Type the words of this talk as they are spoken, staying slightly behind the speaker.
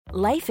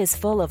Life is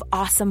full of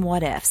awesome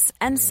what-ifs,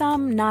 and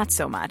some not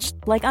so much,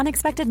 like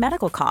unexpected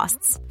medical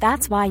costs.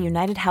 That's why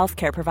United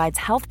Healthcare provides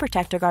Health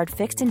Protector Guard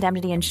fixed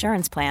indemnity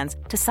insurance plans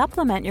to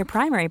supplement your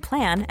primary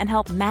plan and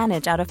help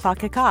manage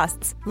out-of-pocket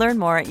costs. Learn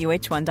more at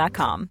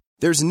uh1.com.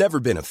 There's never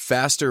been a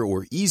faster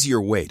or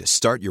easier way to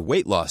start your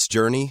weight loss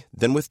journey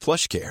than with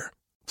PlushCare.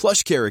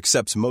 PlushCare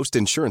accepts most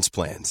insurance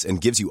plans and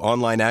gives you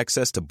online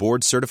access to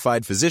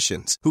board-certified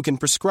physicians who can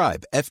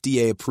prescribe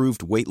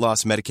FDA-approved weight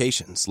loss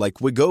medications like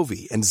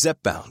Wegovy and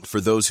Zepbound for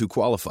those who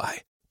qualify.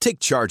 Take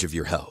charge of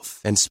your health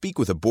and speak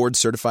with a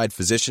board-certified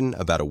physician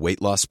about a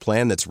weight loss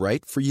plan that's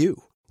right for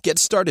you. Get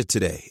started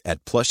today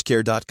at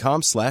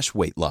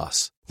plushcare.com/weight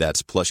loss.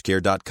 That's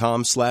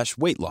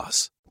plushcare.com/weight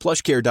loss.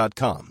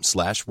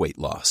 plushcare.com/weight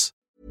loss.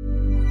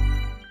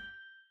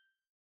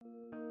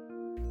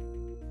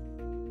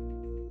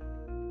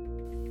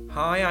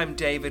 Hi, I'm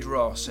David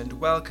Ross, and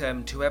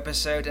welcome to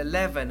episode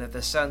 11 of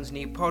the Sun's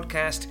new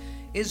podcast,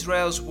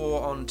 Israel's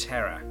War on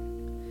Terror.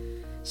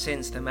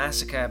 Since the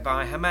massacre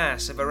by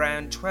Hamas of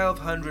around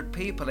 1,200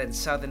 people in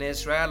southern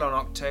Israel on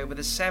October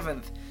the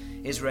 7th,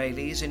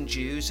 Israelis and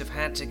Jews have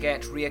had to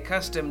get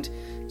reaccustomed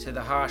to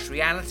the harsh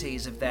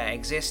realities of their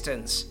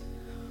existence.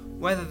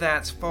 Whether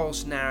that's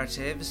false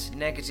narratives,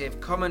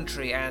 negative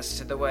commentary as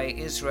to the way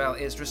Israel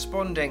is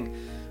responding,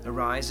 a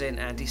rise in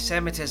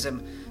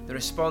anti-Semitism, the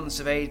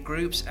response of aid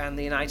groups and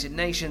the United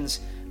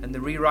Nations, and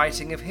the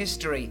rewriting of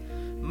history,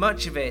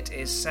 much of it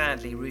is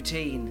sadly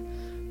routine.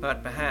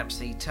 But perhaps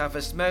the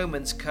toughest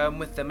moments come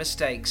with the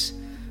mistakes.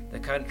 The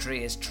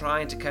country is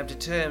trying to come to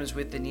terms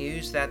with the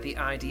news that the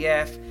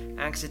IDF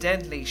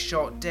accidentally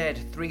shot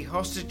dead 3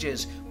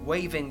 hostages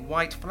waving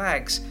white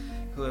flags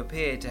who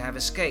appeared to have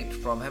escaped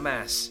from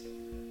Hamas.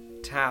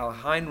 Tal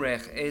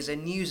Heinrich is a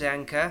news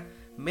anchor,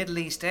 Middle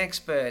East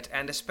expert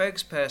and a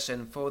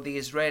spokesperson for the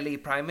Israeli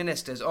Prime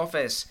Minister's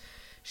office.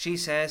 She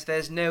says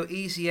there's no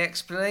easy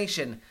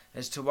explanation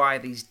as to why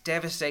these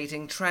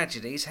devastating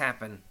tragedies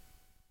happen.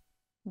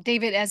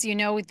 David, as you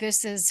know,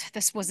 this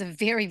was a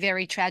very,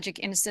 very tragic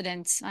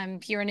incident.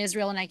 I'm here in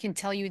Israel, and I can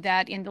tell you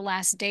that in the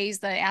last days,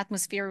 the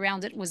atmosphere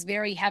around it was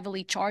very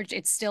heavily charged.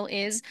 It still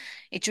is.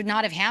 It should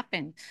not have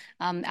happened.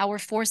 Our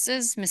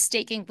forces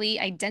mistakenly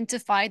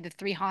identified the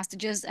 3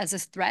 hostages as a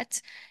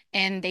threat,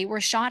 and they were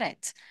shot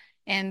at.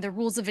 And the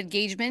rules of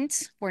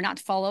engagement were not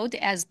followed,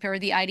 as per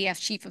the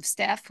IDF chief of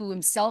staff, who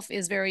himself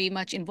is very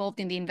much involved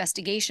in the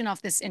investigation of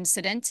this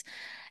incident.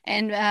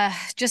 And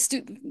just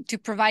to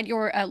provide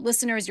your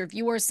listeners, your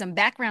viewers, some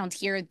background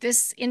here,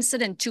 this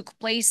incident took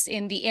place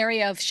in the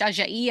area of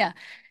Shajaiya.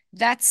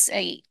 That's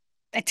a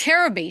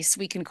terror base,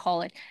 we can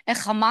call it, a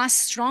Hamas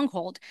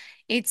stronghold.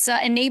 It's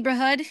a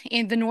neighborhood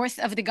in the north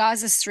of the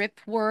Gaza Strip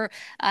where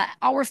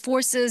our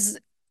forces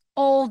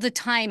all the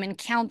time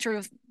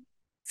encounter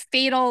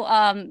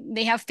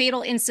they have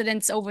fatal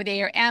incidents over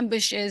there,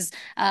 ambushes.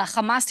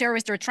 Hamas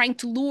terrorists are trying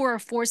to lure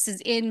forces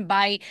in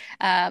by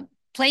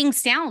playing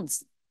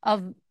sounds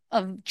of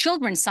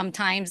children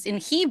sometimes in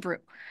Hebrew.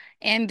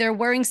 And they're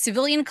wearing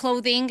civilian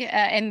clothing,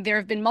 and there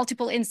have been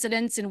multiple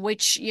incidents in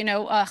which,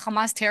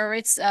 Hamas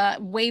terrorists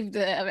waved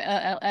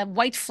a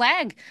white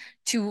flag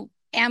to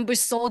ambush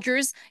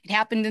soldiers. It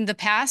happened in the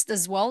past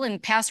as well, in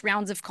past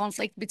rounds of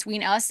conflict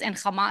between us and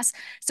Hamas.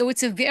 So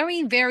it's a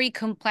very, very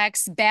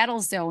complex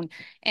battle zone.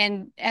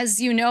 And as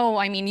you know,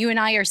 I mean, you and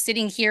I are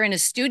sitting here in a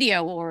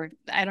studio, or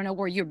I don't know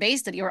where you're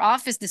based at your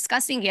office,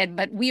 discussing it,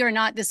 but we are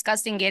not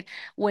discussing it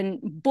when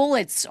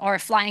bullets are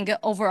flying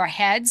over our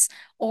heads,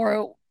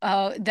 or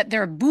that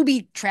there are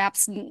booby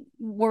traps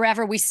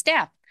wherever we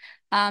step.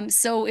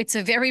 So it's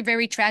a very,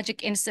 very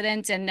tragic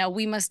incident, and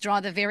we must draw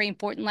the very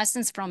important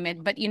lessons from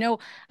it. But,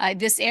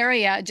 this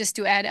area, just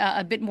to add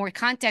a bit more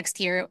context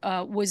here,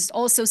 was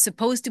also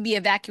supposed to be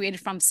evacuated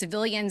from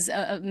civilians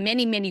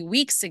many, many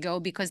weeks ago,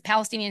 because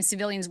Palestinian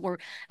civilians were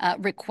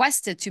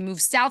requested to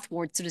move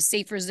southward to the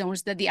safer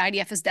zones that the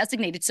IDF has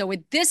designated. So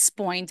at this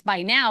point,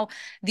 by now,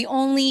 the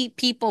only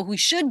people who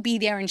should be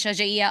there in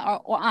Shajaiya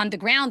are on the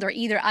ground are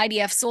either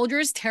IDF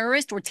soldiers,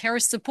 terrorists, or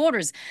terrorist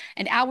supporters.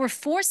 And our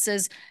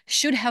forces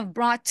should have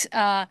brought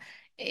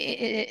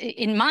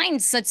in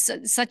mind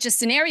such a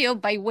scenario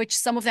by which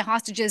some of the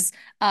hostages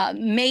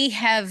may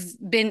have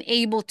been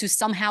able to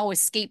somehow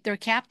escape their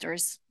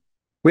captors.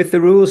 With the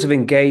rules of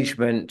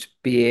engagement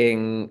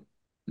being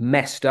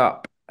messed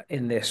up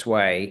in this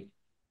way,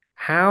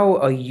 how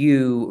are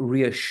you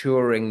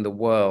reassuring the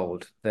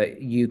world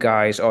that you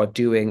guys are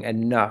doing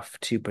enough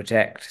to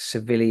protect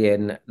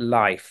civilian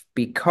life?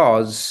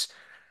 Because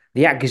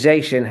the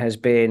accusation has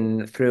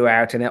been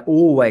throughout, and it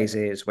always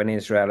is when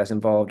Israel is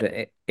involved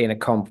in a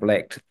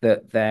conflict,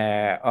 that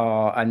there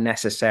are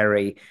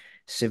unnecessary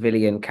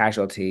civilian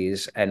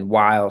casualties. And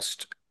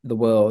whilst the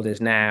world is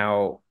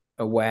now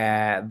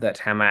aware that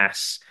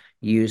Hamas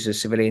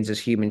uses civilians as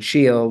human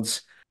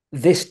shields,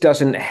 this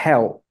doesn't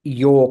help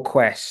your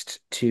quest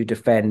to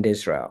defend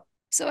Israel.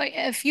 So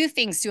a few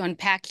things to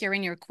unpack here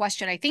in your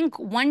question. I think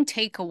one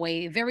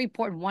takeaway, a very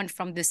important one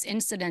from this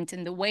incident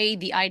and the way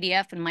the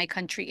IDF and my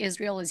country,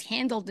 Israel, has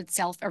handled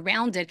itself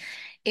around it,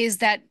 is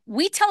that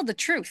we tell the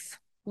truth.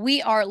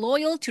 We are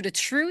loyal to the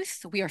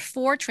truth. We are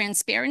for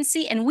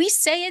transparency. And we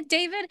say it,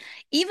 David,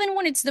 even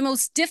when it's the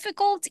most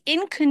difficult,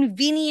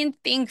 inconvenient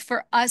thing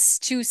for us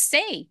to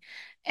say,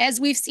 as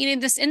we've seen in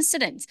this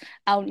incident.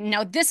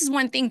 Now, this is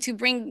one thing to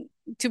bring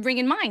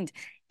in mind.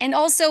 And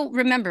also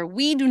remember,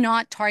 we do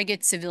not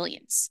target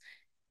civilians.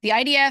 The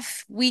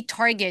IDF, we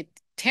target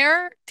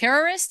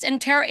terrorists, and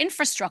terror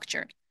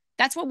infrastructure.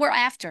 That's what we're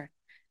after.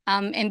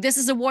 And this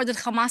is a war that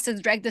Hamas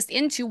has dragged us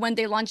into when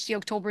they launched the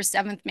October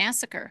 7th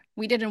massacre.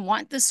 We didn't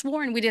want this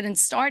war and we didn't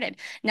start it.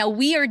 Now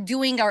we are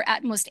doing our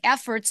utmost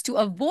efforts to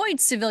avoid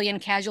civilian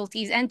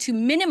casualties and to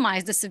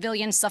minimize the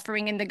civilian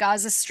suffering in the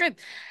Gaza Strip.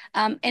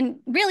 And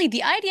really,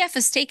 the IDF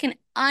has taken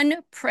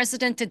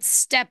unprecedented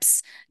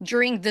steps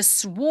during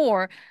this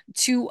war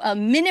to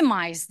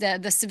minimize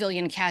the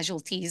civilian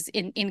casualties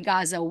in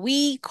Gaza.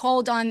 We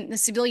called on the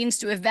civilians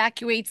to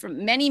evacuate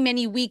from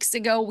many weeks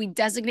ago. We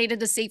designated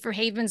the safer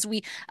havens.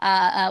 We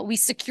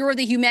secure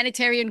the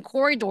humanitarian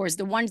corridors,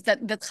 the ones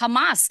that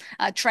Hamas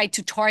tried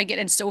to target,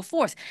 and so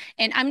forth.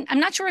 And I'm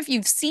not sure if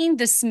you've seen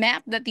this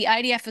map that the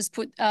IDF has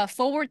put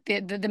forward,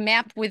 the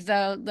map with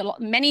the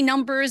many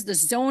numbers, the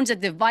zones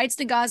that divides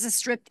the Gaza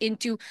Strip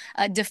into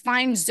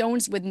defined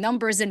zones with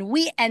numbers. And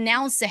we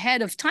announce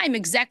ahead of time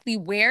exactly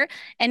where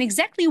and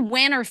exactly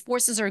when our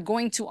forces are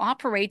going to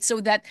operate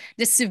so that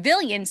the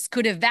civilians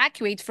could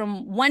evacuate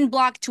from one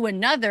block to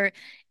another.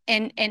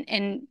 And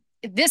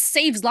this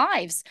saves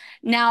lives.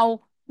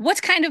 Now,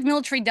 what kind of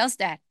military does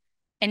that?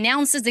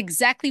 Announces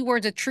exactly where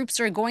the troops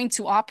are going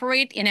to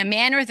operate in a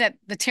manner that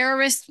the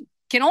terrorists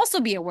can also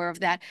be aware of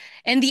that.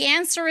 And the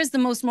answer is the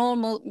most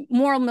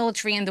moral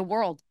military in the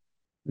world.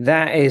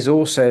 That is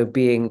also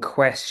being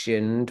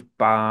questioned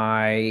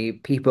by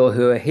people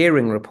who are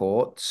hearing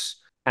reports,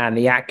 and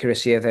the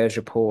accuracy of those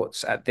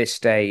reports at this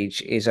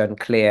stage is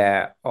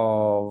unclear,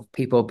 of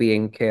people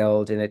being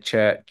killed in a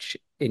church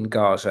in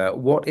Gaza.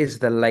 What is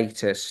the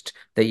latest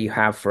that you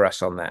have for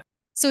us on that?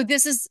 So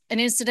this is an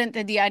incident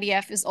that the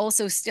IDF is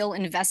also still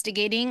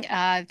investigating.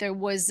 There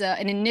was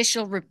an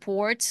initial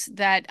report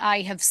that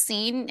I have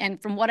seen, and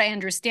from what I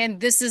understand,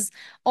 this is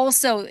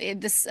also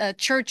this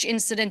church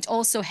incident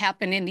also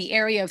happened in the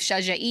area of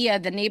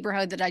Shajaiya, the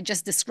neighborhood that I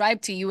just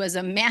described to you as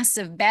a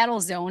massive battle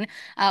zone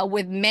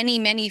with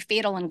many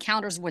fatal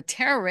encounters with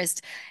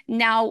terrorists.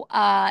 Now,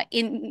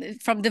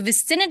 from the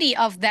vicinity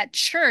of that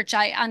church,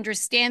 I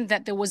understand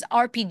that there was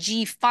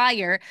RPG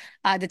fire.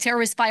 The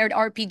terrorists fired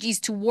RPGs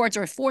towards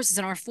our forces,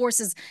 and our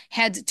forces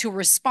had to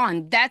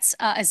respond. That's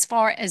as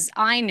far as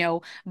I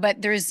know,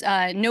 but there's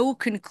no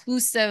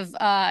conclusive,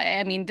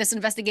 this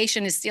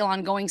investigation is still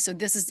ongoing, so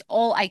this is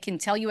all I can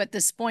tell you at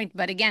this point.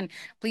 But again,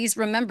 please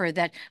remember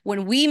that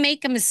when we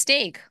make a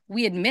mistake,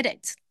 we admit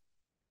it.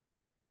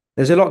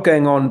 There's a lot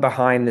going on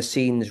behind the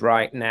scenes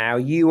right now.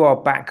 You are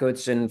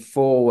backwards and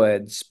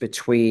forwards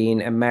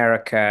between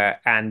America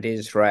and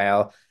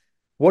Israel.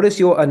 What is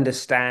your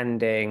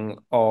understanding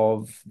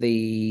of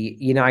the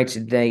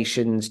United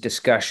Nations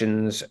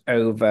discussions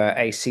over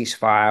a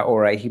ceasefire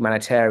or a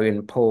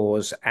humanitarian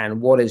pause?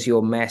 And what is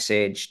your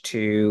message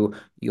to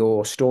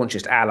your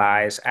staunchest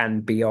allies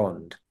and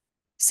beyond?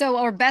 So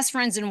our best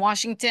friends in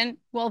Washington,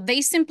 well,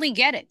 they simply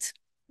get it.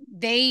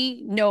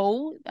 They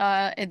know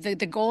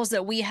the goals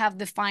that we have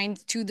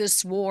defined to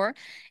this war,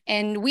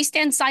 and we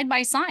stand side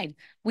by side.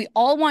 We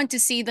all want to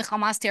see the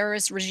Hamas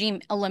terrorist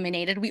regime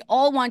eliminated. We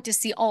all want to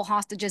see all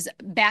hostages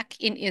back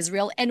in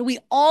Israel, and we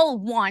all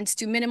want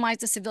to minimize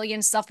the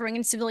civilian suffering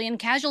and civilian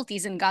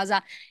casualties in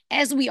Gaza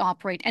as we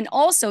operate, and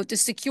also to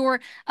secure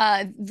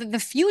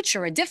the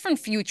future, a different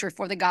future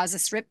for the Gaza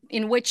Strip,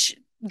 in which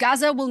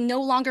Gaza will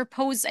no longer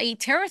pose a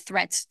terror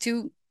threat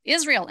to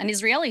Israel and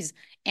Israelis.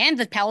 And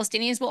the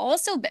Palestinians will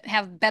also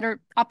have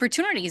better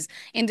opportunities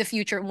in the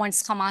future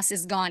once Hamas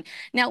is gone.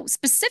 Now,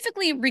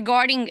 specifically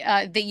regarding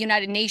the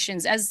United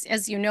Nations,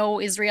 as you know,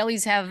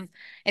 Israelis have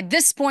at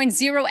this point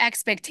zero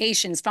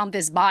expectations from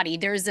this body.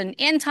 There's an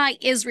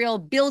anti-Israel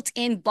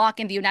built-in bloc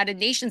in the United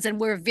Nations, and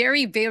we're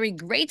very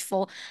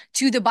grateful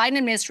to the Biden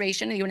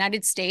administration in the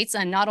United States,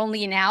 and not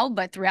only now,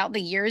 but throughout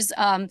the years,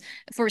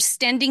 for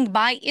standing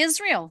by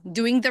Israel,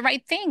 doing the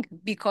right thing,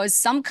 because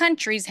some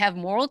countries have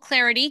moral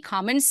clarity,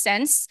 common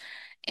sense,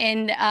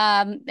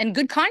 and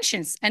good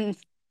conscience, and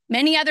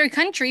many other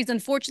countries,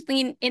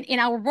 unfortunately, in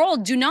our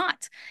world do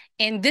not.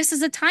 And this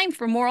is a time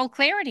for moral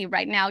clarity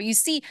right now. You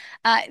see,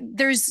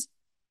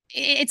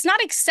 it's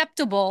not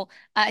acceptable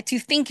to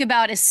think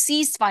about a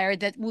ceasefire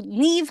that would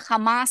leave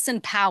Hamas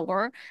in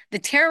power, the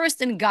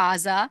terrorists in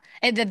Gaza,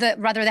 and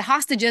the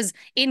hostages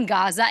in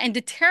Gaza, and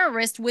the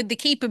terrorists with the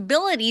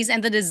capabilities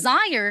and the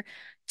desire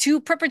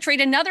to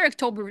perpetrate another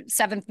October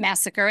 7th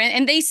massacre.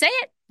 And they say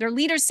it. Their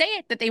leaders say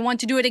it, that they want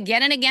to do it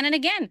again and again and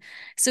again.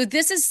 So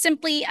this is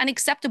simply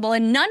unacceptable.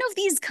 And none of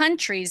these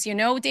countries,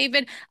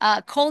 David,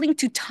 calling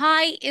to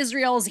tie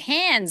Israel's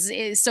hands,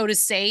 so to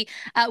say,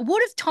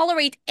 would have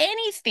tolerated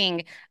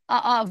anything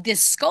of the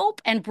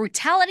scope and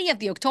brutality of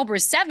the October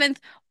 7th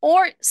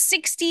or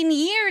 16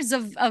 years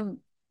of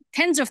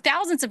tens of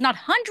thousands, if not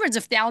hundreds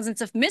of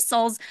thousands of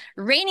missiles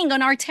raining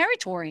on our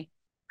territory.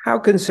 How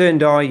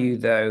concerned are you,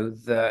 though,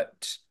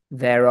 that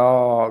there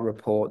are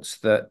reports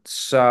that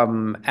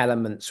some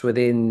elements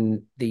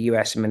within the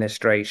US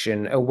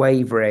administration are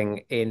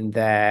wavering in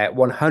their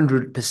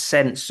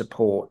 100%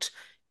 support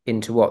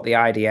into what the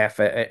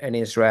IDF and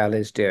Israel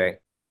is doing.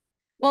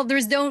 Well,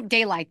 there's no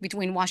daylight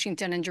between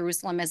Washington and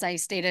Jerusalem, as I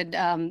stated,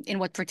 in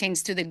what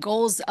pertains to the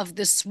goals of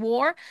this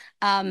war.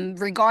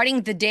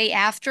 Regarding the day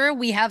after,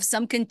 we have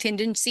some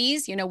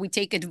contingencies. We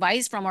take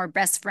advice from our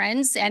best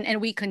friends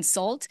and we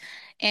consult.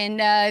 And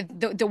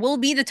there will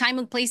be the time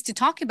and place to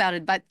talk about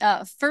it. But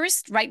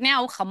first, right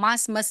now,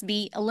 Hamas must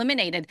be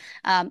eliminated.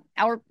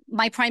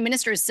 My prime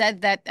minister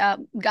said that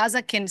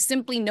Gaza can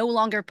simply no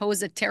longer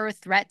pose a terror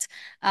threat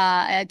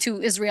to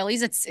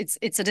Israelis.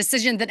 It's a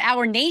decision that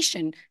our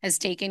nation has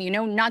taken,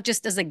 not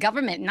just as a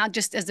government, not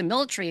just as a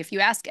military. If you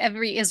ask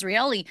every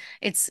Israeli,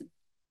 it's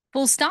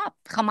full stop.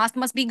 Hamas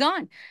must be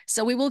gone.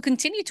 So we will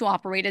continue to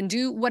operate and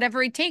do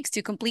whatever it takes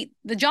to complete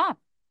the job.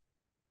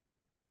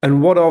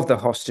 And what of the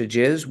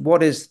hostages?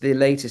 What is the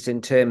latest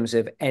in terms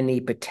of any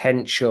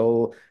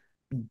potential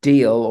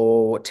deal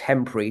or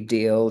temporary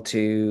deal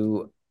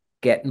to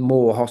get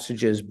more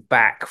hostages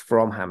back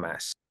from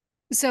Hamas?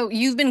 So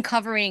you've been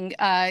covering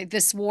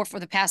this war for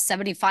the past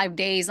 75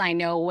 days, I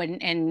know,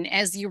 and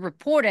as you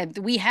reported,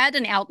 we had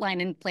an outline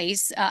in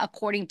place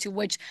according to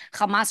which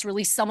Hamas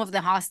released some of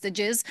the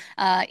hostages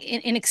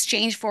in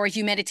exchange for a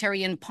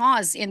humanitarian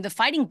pause in the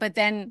fighting, but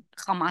then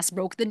Hamas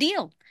broke the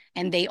deal.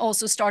 And they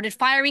also started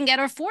firing at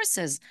our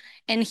forces.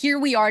 And here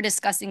we are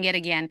discussing it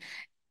again.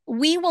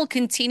 We will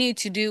continue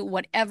to do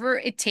whatever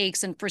it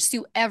takes and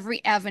pursue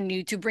every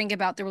avenue to bring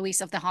about the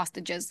release of the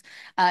hostages.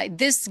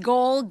 This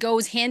goal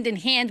goes hand in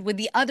hand with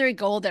the other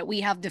goal that we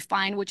have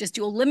defined, which is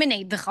to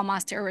eliminate the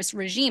Hamas terrorist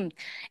regime.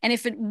 And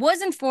if it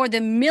wasn't for the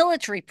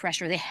military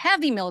pressure, the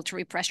heavy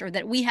military pressure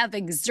that we have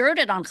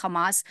exerted on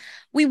Hamas,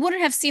 we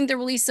wouldn't have seen the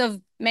release of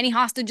many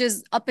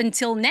hostages up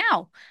until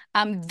now.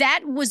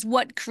 That was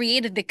what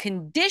created the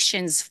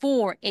conditions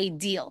for a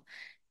deal.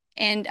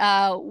 And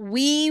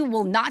we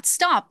will not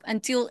stop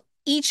until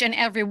each and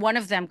every one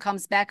of them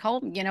comes back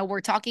home.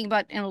 We're talking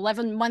about an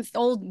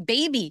 11-month-old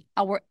baby.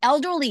 Our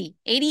elderly,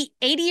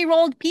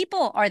 80-year-old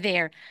people are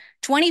there.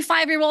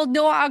 25-year-old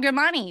Noah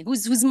Argamani,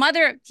 whose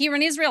mother here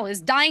in Israel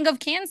is dying of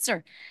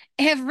cancer.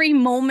 Every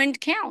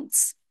moment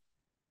counts.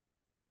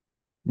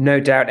 No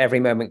doubt every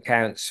moment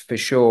counts for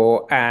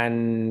sure.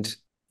 And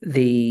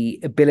the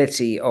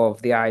ability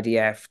of the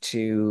IDF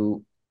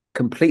to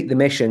complete the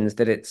missions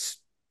that it's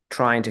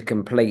trying to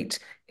complete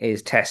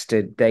is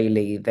tested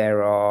daily.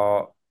 There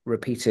are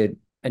repeated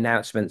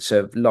announcements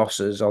of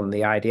losses on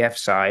the IDF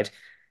side,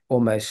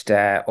 almost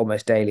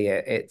daily,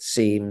 it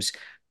seems.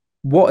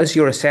 What is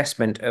your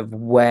assessment of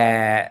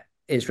where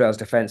Israel's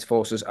defense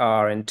forces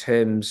are in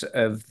terms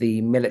of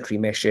the military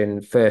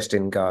mission first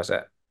in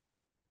Gaza?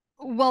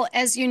 Well,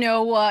 as you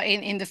know,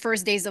 in the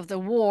first days of the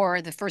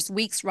war, the first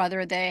weeks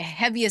rather, the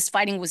heaviest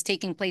fighting was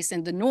taking place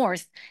in the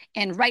north.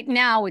 And right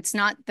now, it's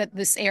not that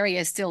this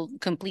area is still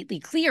completely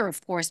clear, of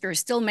course. There are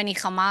still many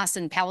Hamas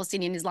and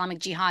Palestinian Islamic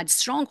Jihad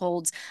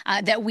strongholds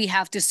that we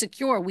have to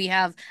secure. We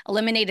have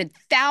eliminated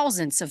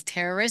thousands of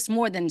terrorists,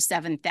 more than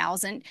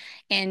 7,000.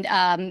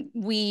 And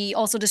we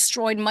also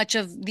destroyed much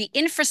of the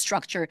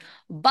infrastructure.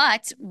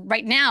 But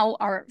right now,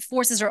 our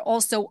forces are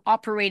also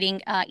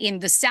operating in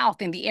the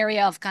south, in the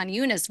area of Khan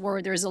Yunis, where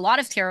there's a lot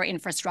of terror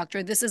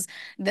infrastructure. This is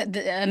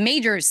the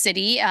major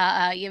city,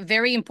 a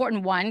very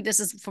important one. This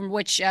is from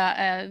which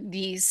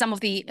some of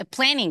the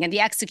planning and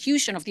the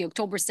execution of the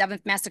October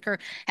 7th massacre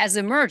has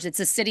emerged. It's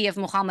a city of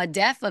Mohammed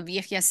Def, of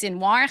Yahya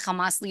Sinwar,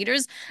 Hamas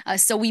leaders.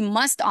 So we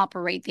must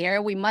operate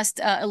there. We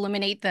must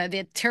eliminate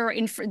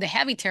the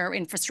heavy terror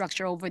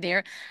infrastructure over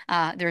there.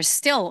 There's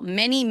still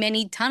many,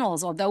 many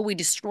tunnels, although we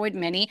destroyed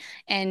many.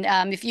 And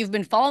if you've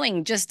been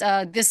following, just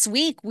this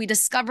week, we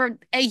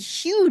discovered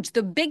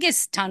the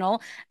biggest tunnel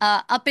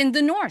up in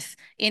the north,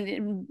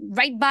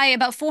 right by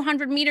about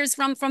 400 meters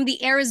from the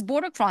Erez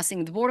border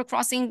crossing, the border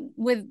crossing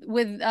with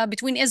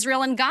between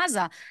Israel and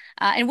Gaza.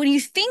 And when you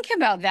think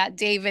about that,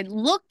 David,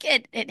 look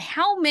at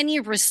how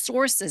many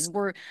resources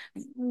were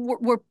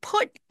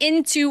put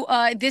into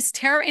this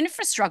terror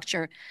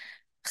infrastructure.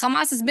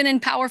 Hamas has been in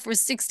power for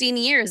 16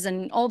 years,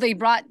 and all they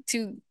brought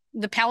to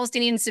the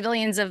Palestinian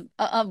civilians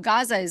of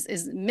Gaza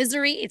is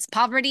misery, it's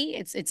poverty,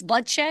 it's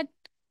bloodshed.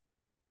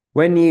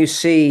 When you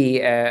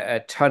see a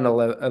tunnel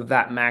of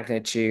that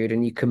magnitude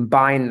and you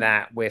combine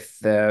that with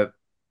the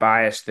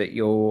bias that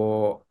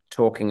you're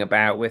talking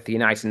about with the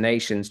United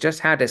Nations, just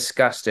how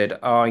disgusted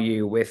are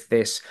you with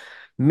this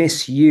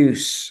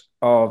misuse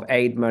of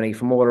aid money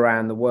from all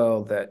around the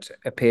world that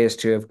appears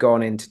to have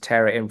gone into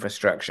terror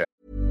infrastructure?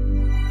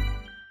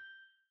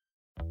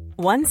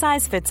 One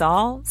size fits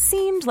all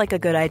seemed like a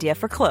good idea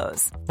for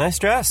clothes. Nice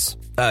dress.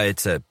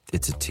 It's a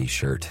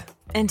t-shirt.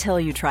 Until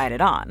you tried it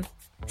on.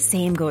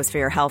 Same goes for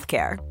your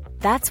healthcare.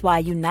 That's why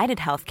United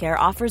Healthcare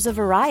offers a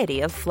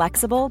variety of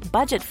flexible,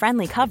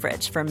 budget-friendly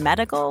coverage for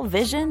medical,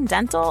 vision,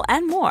 dental,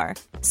 and more.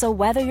 So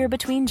whether you're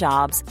between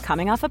jobs,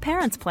 coming off a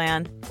parent's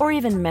plan, or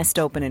even missed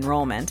open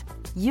enrollment,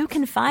 you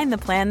can find the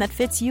plan that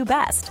fits you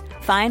best.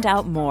 Find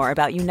out more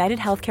about United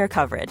Healthcare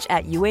coverage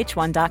at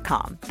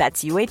uh1.com.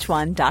 That's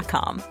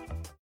uh1.com.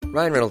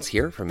 Ryan Reynolds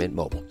here from Mint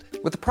Mobile.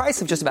 With the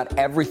price of just about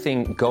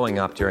everything going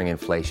up during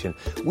inflation,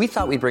 we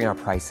thought we'd bring our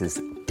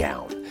prices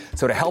down.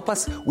 So to help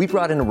us, we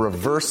brought in a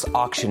reverse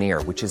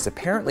auctioneer, which is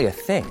apparently a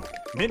thing.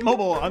 Mint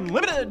Mobile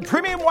Unlimited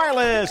Premium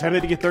Wireless. How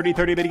to get 30,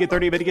 30, bit to get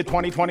 30, bit to get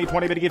 20, 20,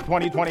 20, bit to get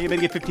 20, 20, bit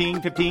to get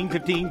 15, 15,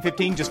 15,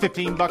 15, just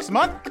 $15 a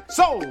month?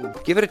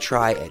 Sold! Give it a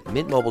try at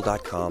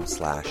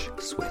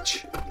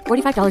mintmobile.com/switch.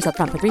 $45 up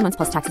front for 3 months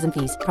plus taxes and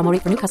fees. Promo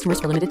rate for new customers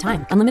for limited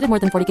time. Unlimited more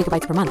than 40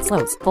 gigabytes per month.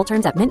 Slows full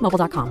terms at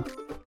mintmobile.com.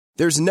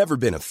 There's never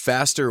been a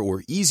faster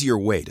or easier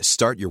way to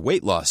start your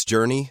weight loss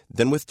journey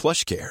than with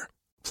PlushCare.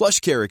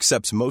 PlushCare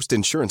accepts most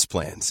insurance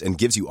plans and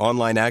gives you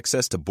online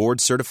access to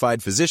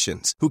board-certified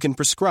physicians who can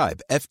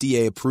prescribe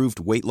FDA-approved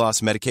weight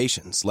loss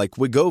medications like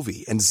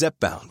Wegovy and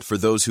Zepbound for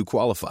those who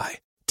qualify.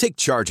 Take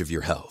charge of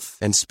your health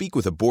and speak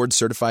with a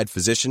board-certified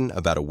physician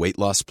about a weight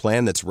loss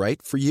plan that's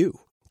right for you.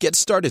 Get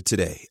started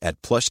today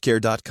at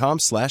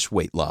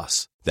plushcare.com/weight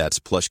loss. That's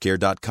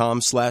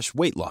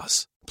plushcare.com/weight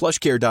loss.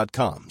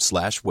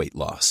 plushcare.com/weight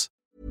loss.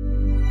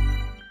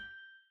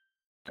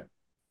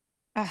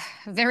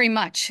 Very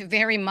much,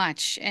 very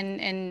much.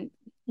 And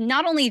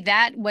not only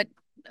that, what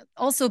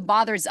also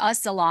bothers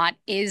us a lot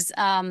is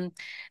the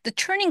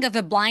turning of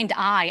a blind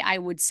eye, I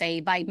would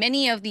say, by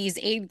many of these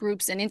aid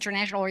groups and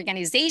international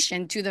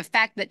organizations to the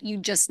fact that you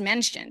just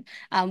mentioned.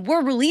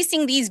 We're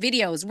releasing these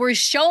videos. We're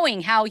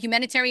showing how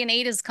humanitarian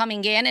aid is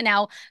coming in and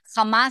how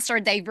Hamas are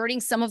diverting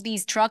some of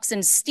these trucks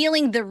and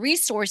stealing the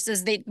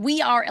resources that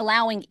we are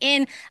allowing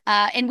in.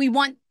 And we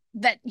want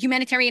that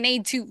humanitarian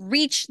aid to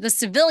reach the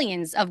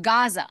civilians of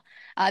Gaza.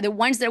 The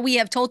ones that we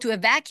have told to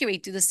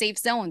evacuate to the safe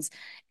zones.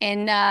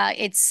 And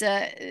it's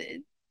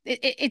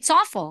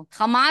awful.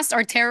 Hamas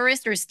are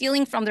terrorists. They're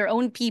stealing from their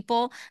own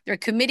people. They're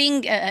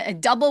committing a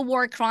double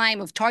war crime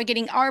of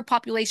targeting our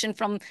population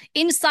from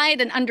inside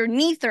and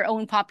underneath their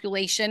own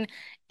population.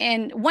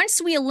 And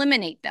once we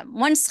eliminate them,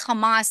 once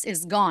Hamas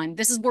is gone,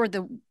 this is where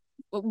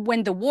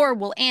when the war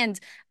will end,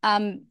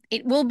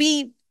 it will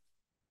be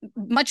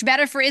much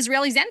better for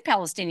Israelis and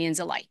Palestinians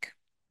alike.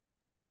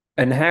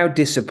 And how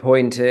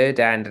disappointed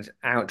and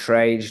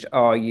outraged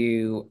are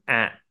you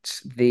at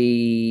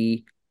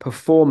the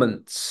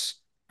performance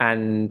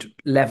and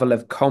level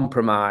of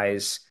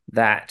compromise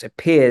that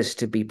appears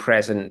to be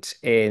present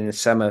in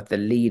some of the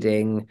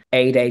leading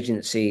aid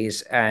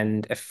agencies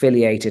and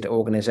affiliated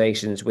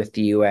organizations with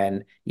the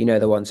UN? You know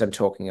the ones I'm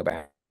talking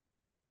about.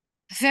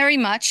 Very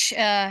much.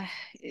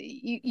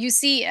 You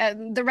see,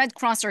 the Red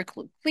Cross are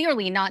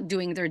clearly not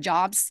doing their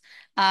jobs.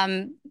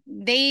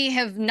 They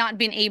have not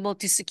been able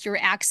to secure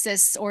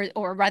access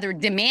or rather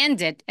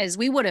demand it, as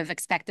we would have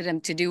expected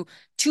them to do,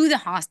 to the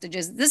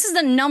hostages. This is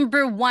the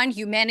number one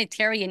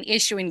humanitarian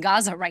issue in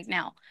Gaza right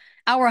now.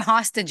 Our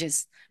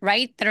hostages,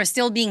 right, that are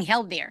still being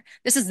held there.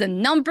 This is the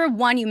number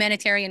one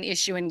humanitarian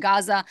issue in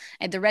Gaza,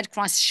 and the Red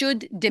Cross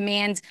should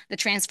demand the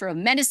transfer of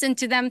medicine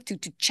to them, to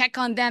check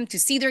on them, to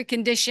see their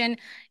condition,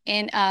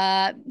 and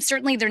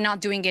certainly they're not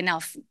doing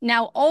enough.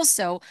 Now,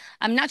 also,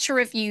 I'm not sure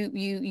if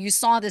you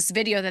saw this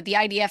video that the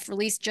IDF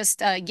released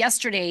just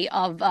yesterday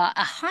of a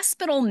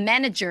hospital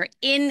manager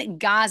in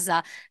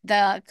Gaza,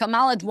 the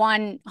Kamal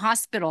Adwan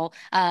Hospital,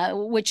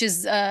 which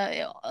is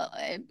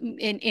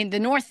in the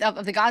north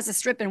of the Gaza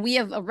Strip, and we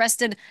have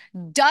arrested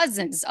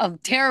dozens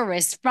of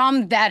terrorists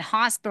from that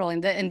hospital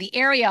in the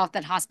area of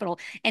that hospital,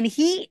 and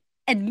he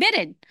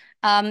admitted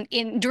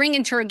during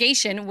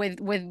interrogation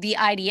with the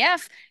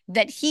IDF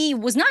that he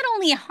was not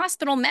only a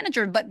hospital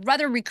manager but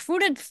rather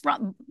recruited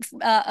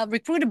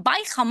by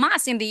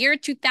Hamas in the year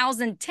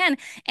 2010,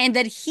 and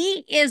that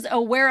he is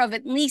aware of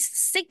at least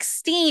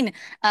 16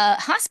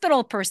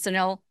 hospital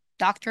personnel,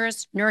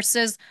 doctors,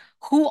 nurses,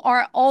 who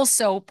are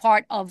also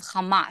part of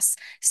Hamas.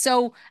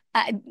 So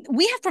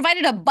we have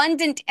provided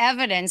abundant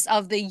evidence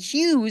of the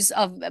use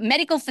of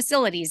medical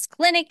facilities,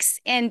 clinics,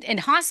 and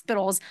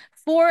hospitals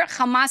for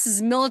Hamas's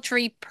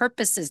military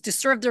purposes to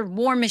serve their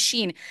war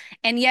machine.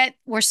 And yet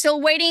we're still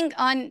waiting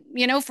on,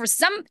 for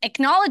some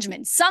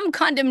acknowledgement, some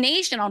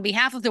condemnation on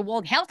behalf of the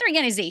World Health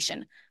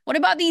Organization. What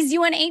about these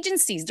UN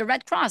agencies, the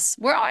Red Cross?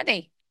 Where are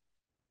they?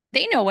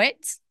 They know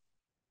it.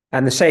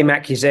 And the same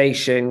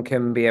accusation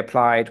can be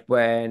applied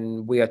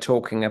when we are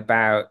talking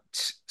about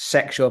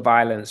sexual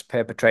violence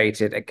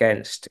perpetrated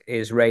against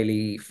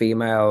Israeli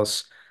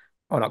females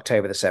on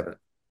October the 7th.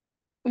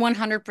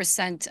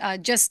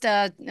 100%. Just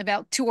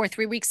about 2 or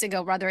 3 weeks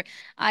ago, rather,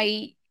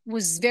 I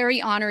was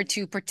very honored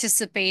to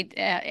participate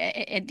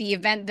at the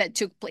event that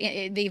took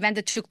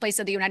place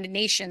at the United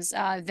Nations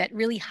that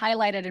really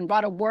highlighted and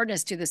brought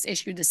awareness to this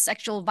issue, the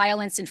sexual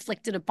violence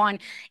inflicted upon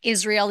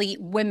Israeli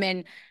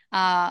women.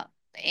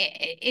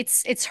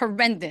 It's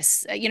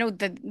horrendous.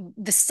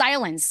 The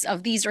silence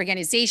of these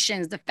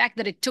organizations, the fact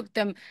that it took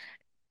them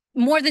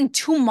more than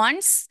 2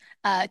 months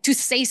to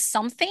say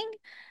something.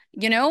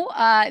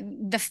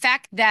 The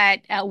fact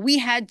that we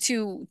had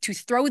to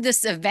throw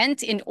this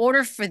event in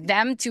order for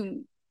them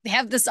to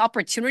have this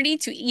opportunity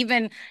to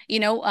even,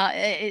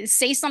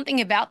 say something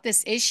about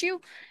this issue,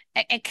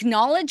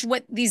 acknowledge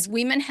what these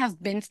women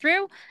have been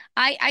through.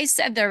 I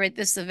said there at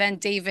this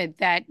event, David,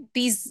 that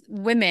these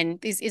women,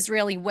 these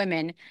Israeli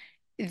women,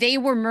 they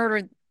were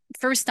murdered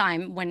first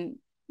time when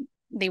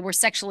they were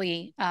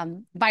sexually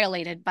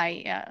violated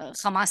by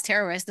Hamas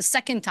terrorists, the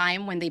second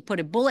time when they put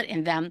a bullet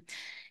in them,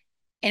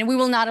 and we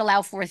will not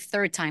allow for a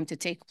third time to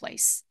take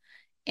place.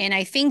 And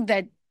I think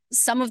that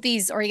some of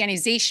these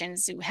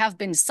organizations who have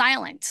been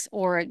silent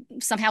or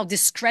somehow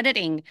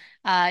discrediting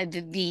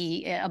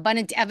the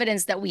abundant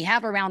evidence that we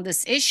have around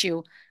this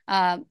issue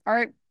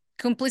are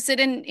complicit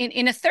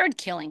in a third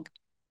killing.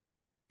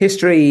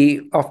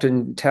 History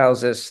often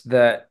tells us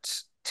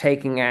that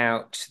taking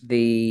out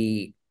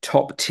the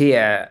top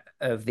tier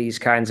of these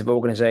kinds of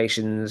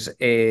organizations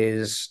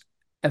is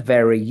a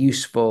very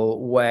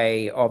useful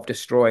way of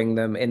destroying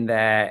them in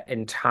their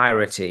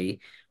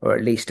entirety, or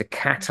at least a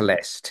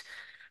catalyst.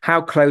 How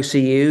close are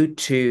you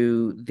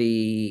to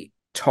the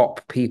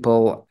top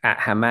people at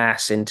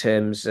Hamas in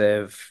terms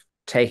of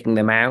taking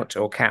them out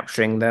or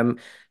capturing them?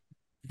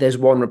 There's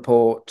one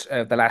report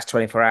of the last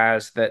 24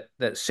 hours that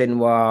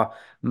Sinwar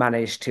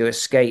managed to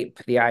escape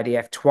the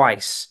IDF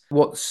twice.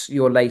 What's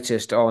your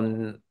latest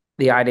on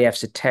the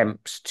IDF's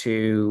attempts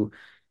to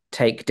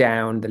take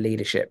down the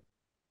leadership?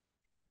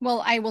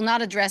 Well, I will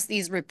not address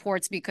these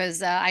reports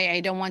because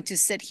I don't want to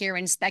sit here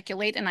and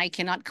speculate, and I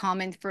cannot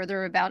comment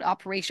further about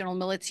operational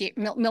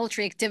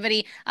military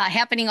activity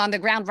happening on the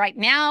ground right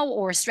now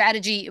or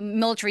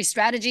military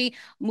strategy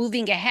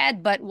moving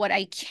ahead. But what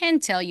I can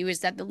tell you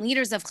is that the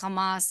leaders of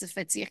Hamas,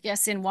 Fatzih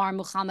Sinwar,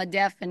 Mohammed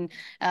Deif,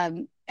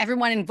 and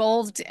everyone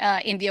involved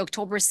in the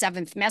October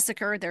 7th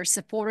massacre, their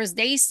supporters,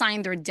 they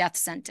signed their death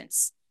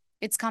sentence.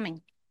 It's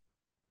coming.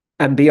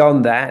 And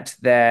beyond that,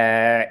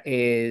 there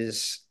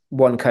is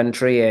one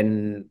country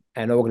and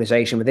an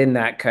organization within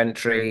that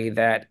country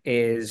that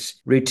is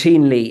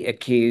routinely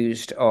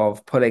accused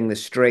of pulling the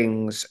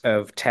strings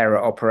of terror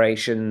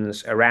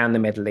operations around the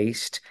Middle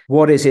East.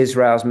 What is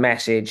Israel's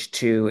message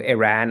to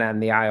Iran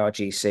and the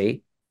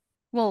IRGC?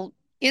 Well,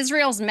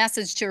 Israel's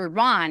message to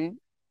Iran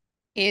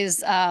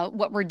is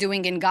what we're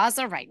doing in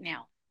Gaza right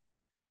now.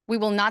 We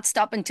will not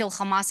stop until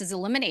Hamas is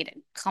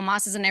eliminated.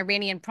 Hamas is an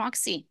Iranian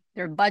proxy.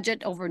 Their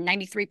budget, over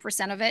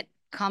 93% of it,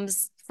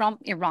 comes from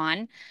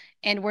Iran.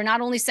 And we're not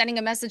only sending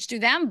a message to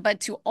them, but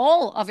to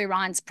all of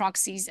Iran's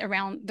proxies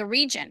around the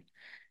region.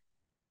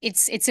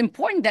 It's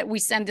important that we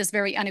send this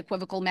very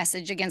unequivocal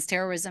message against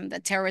terrorism,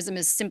 that terrorism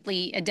is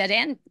simply a dead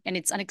end and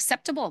it's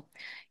unacceptable.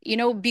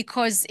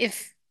 Because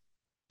if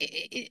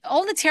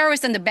all the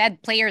terrorists and the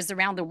bad players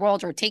around the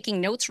world are taking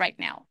notes right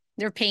now,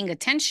 they're paying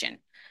attention.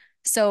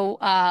 So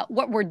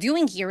what we're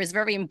doing here is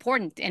very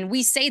important. And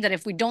we say that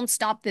if we don't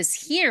stop this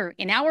here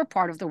in our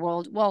part of the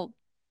world, well,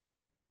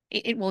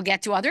 it will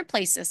get to other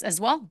places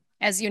as well,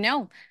 as you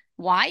know.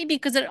 Why?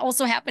 Because it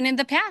also happened in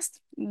the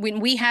past. When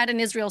we had in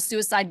Israel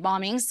suicide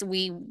bombings,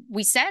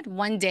 we said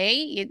one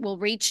day it will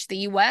reach the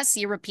US,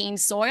 European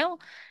soil.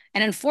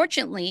 And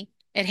unfortunately,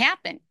 it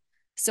happened.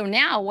 So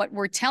now what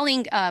we're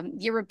telling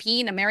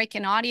European,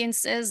 American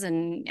audiences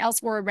and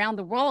elsewhere around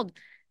the world,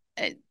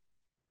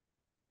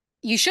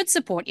 you should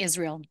support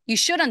Israel. You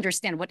should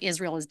understand what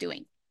Israel is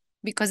doing,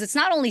 because it's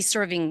not only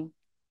serving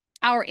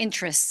our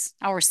interests,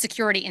 our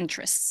security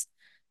interests.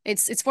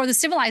 It's for the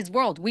civilized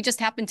world. We just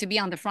happen to be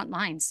on the front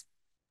lines.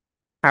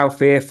 How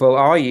fearful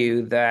are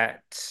you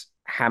that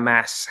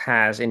Hamas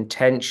has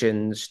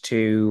intentions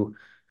to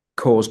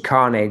cause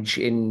carnage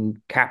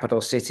in capital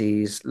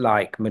cities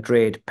like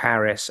Madrid,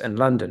 Paris, and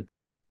London?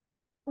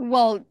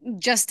 Well,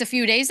 just a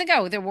few days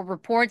ago, there were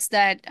reports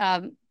that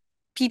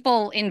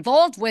people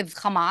involved with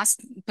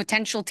Hamas,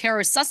 potential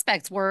terrorist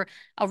suspects, were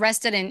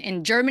arrested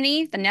in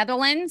Germany, the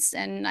Netherlands,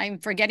 and I'm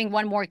forgetting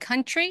one more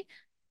country,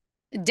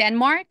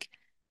 Denmark.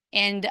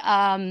 And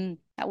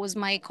that was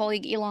my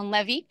colleague Elon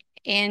Levy.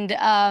 And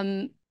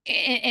again,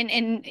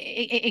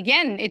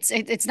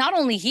 it's not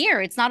only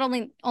here, it's not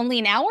only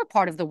in our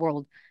part of the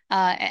world.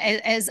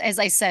 As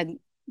I said,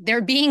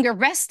 they're being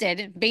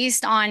arrested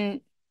based on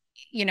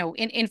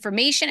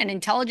information and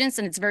intelligence,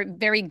 and it's very,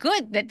 very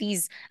good that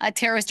these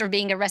terrorists are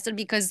being arrested,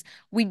 because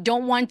we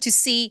don't want to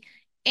see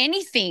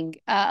anything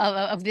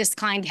of this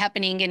kind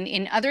happening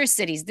in other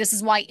cities. This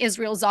is why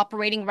Israel is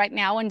operating right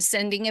now and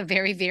sending a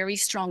very, very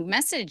strong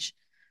message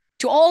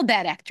to all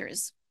bad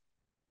actors.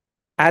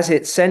 As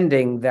it's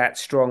sending that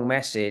strong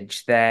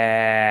message,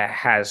 there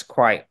has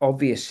quite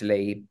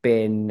obviously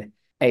been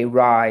a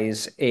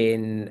rise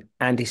in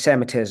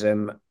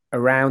anti-Semitism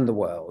around the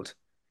world.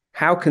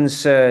 How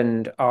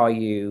concerned are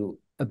you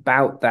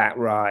about that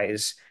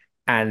rise,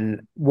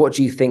 and what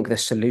do you think the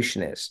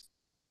solution is?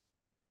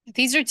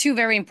 These are two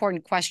very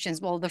important questions.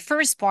 Well, the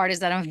first part is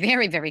that I'm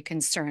very, very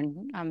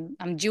concerned.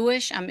 I'm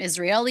Jewish, I'm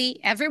Israeli.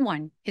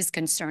 Everyone is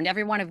concerned,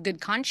 everyone of good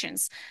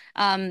conscience.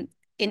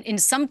 In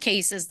some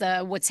cases,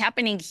 what's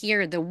happening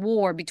here, the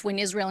war between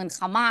Israel and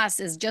Hamas,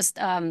 is just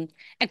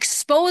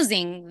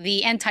exposing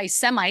the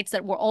anti-Semites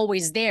that were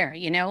always there,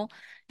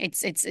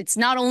 It's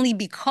not only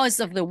because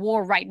of the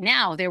war right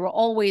now. They were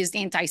always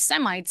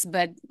anti-Semites,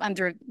 but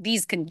under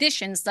these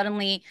conditions,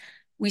 suddenly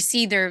we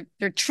see their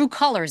true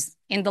colors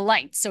in the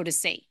light, so to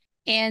say.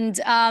 And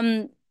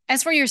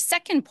as for your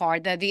second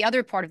part, the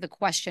other part of the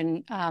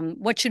question,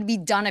 what should be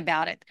done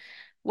about it?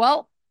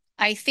 Well,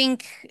 I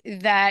think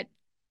that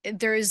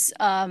there's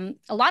a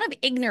lot of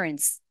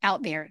ignorance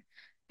out there.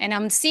 And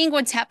I'm seeing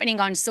what's happening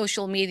on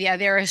social media.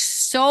 There are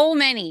so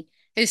many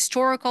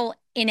historical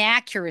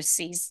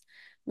inaccuracies,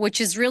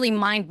 which is really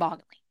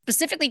mind-boggling.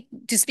 Specifically,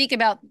 to speak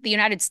about the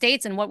United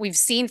States and what we've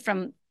seen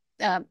from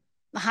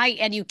high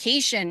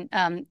education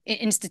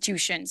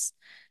institutions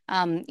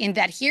in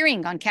that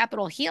hearing on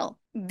Capitol Hill.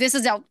 This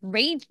is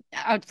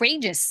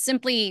outrageous,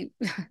 simply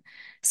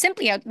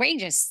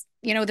outrageous.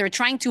 They're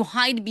trying to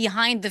hide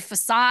behind the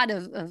facade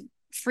of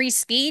free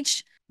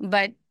speech,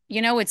 but,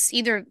 it's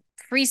either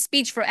free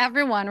speech for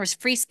everyone or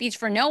free speech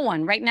for no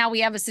one. Right now, we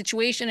have a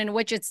situation in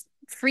which it's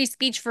free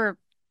speech for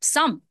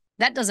some.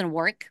 That doesn't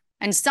work.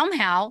 And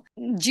somehow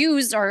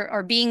Jews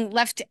are being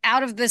left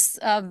out of this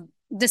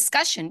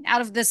discussion,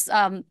 out of this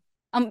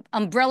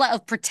umbrella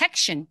of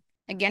protection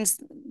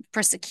against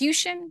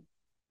persecution.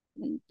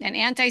 And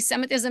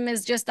anti-Semitism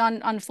is just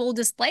on full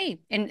display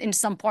in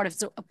some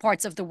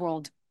parts of the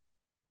world.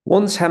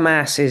 Once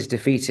Hamas is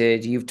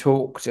defeated, you've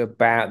talked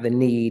about the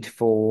need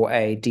for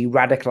a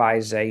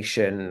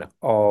de-radicalization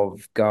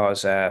of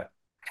Gaza.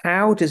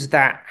 How does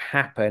that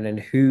happen, and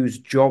whose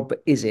job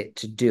is it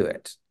to do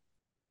it?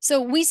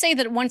 So we say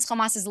that once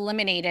Hamas is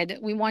eliminated,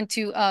 we want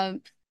to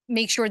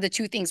make sure that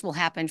two things will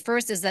happen.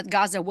 First is that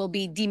Gaza will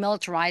be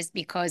demilitarized,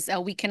 because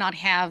we cannot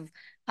have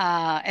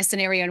a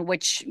scenario in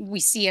which we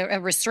see a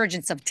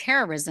resurgence of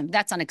terrorism.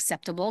 That's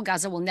unacceptable.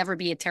 Gaza will never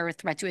be a terror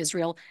threat to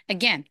Israel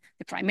again.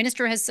 The Prime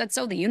Minister has said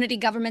so. The Unity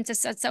Government has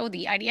said so.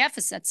 The IDF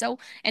has said so.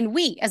 And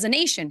we, as a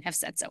nation, have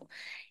said so.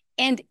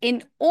 And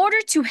in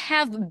order to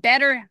have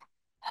better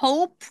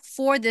hope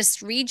for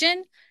this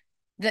region,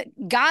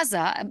 that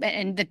Gaza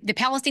and the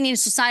Palestinian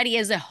society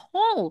as a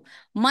whole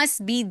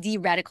must be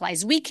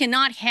de-radicalized. We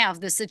cannot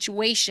have the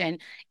situation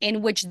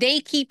in which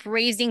they keep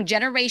raising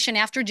generation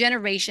after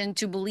generation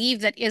to believe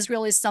that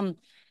Israel is some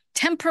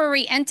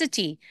temporary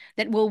entity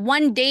that will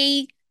one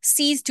day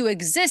cease to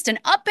exist. And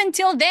up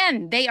until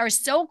then, they are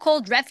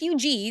so-called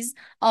refugees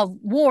of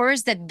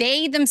wars that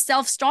they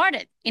themselves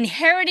started,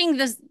 inheriting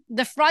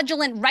the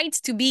fraudulent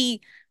rights to be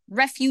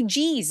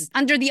refugees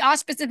under the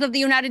auspices of the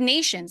United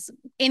Nations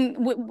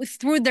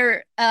through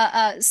their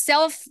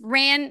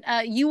self-ran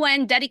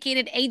UN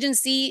dedicated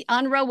agency,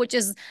 UNRWA, which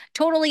is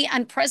totally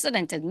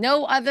unprecedented.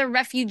 No other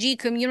refugee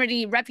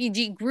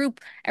group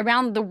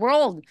around the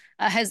world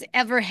has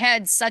ever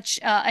had such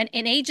an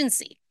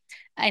agency.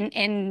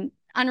 And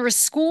UNRWA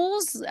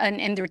schools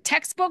and their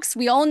textbooks,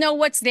 we all know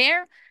what's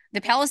there.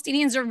 The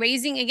Palestinians are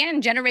raising,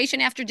 again,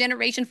 generation after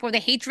generation for the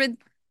hatred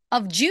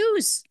of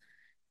Jews.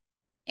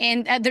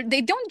 And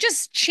they don't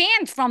just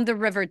chant from the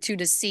river to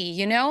the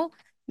sea,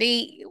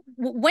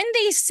 when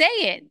they say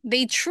it,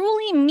 they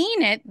truly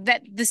mean it,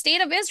 that the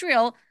state of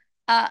Israel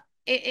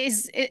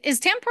is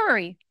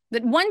temporary,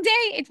 that one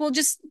day it will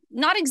just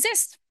not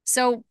exist.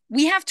 So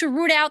we have to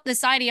root out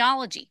this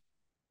ideology.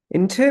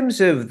 In terms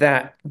of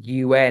that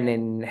UN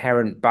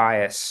inherent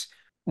bias,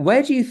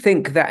 where do you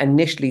think that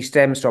initially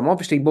stems from?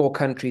 Obviously, more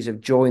countries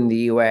have joined the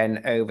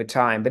UN over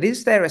time, but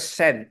is there a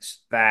sense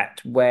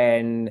that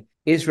when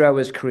Israel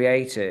was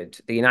created,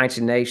 the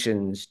United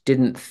Nations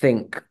didn't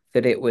think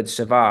that it would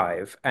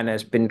survive and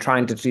has been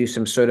trying to do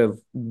some sort of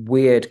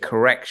weird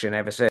correction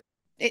ever since?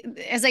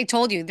 As I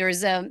told you,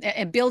 there's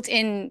a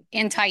built-in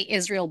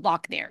anti-Israel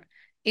bloc there.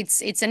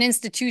 It's an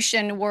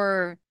institution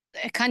where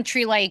a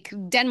country like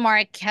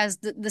Denmark has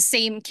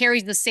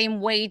carries the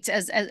same weight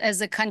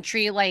as a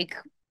country like,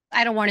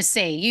 I don't want to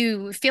say,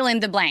 you fill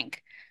in the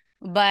blank,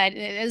 but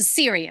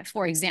Syria,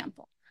 for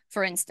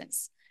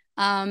instance.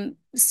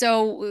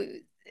 So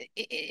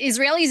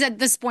Israelis at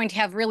this point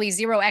have really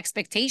zero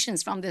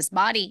expectations from this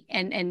body,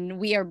 and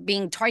we are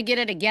being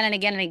targeted again and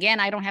again and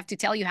again. I don't have to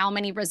tell you how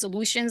many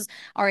resolutions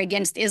are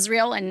against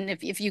Israel, and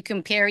if you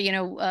compare,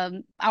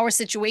 our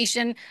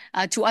situation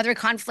to other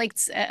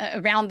conflicts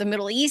around the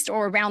Middle East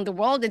or around the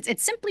world,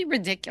 it's simply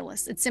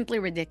ridiculous. It's simply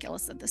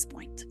ridiculous at this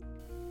point.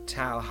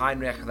 Tal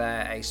Heinrich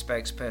there, a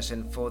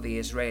spokesperson for the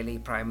Israeli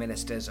Prime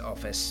Minister's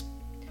office.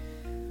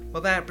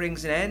 Well, that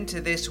brings an end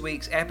to this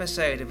week's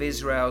episode of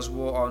Israel's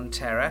War on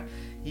Terror.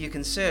 You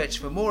can search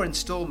for more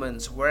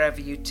installments wherever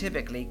you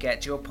typically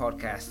get your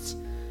podcasts.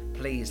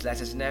 Please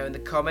let us know in the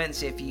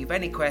comments if you've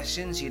any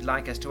questions you'd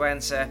like us to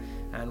answer,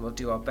 and we'll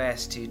do our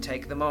best to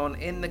take them on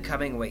in the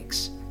coming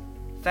weeks.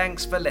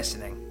 Thanks for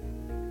listening.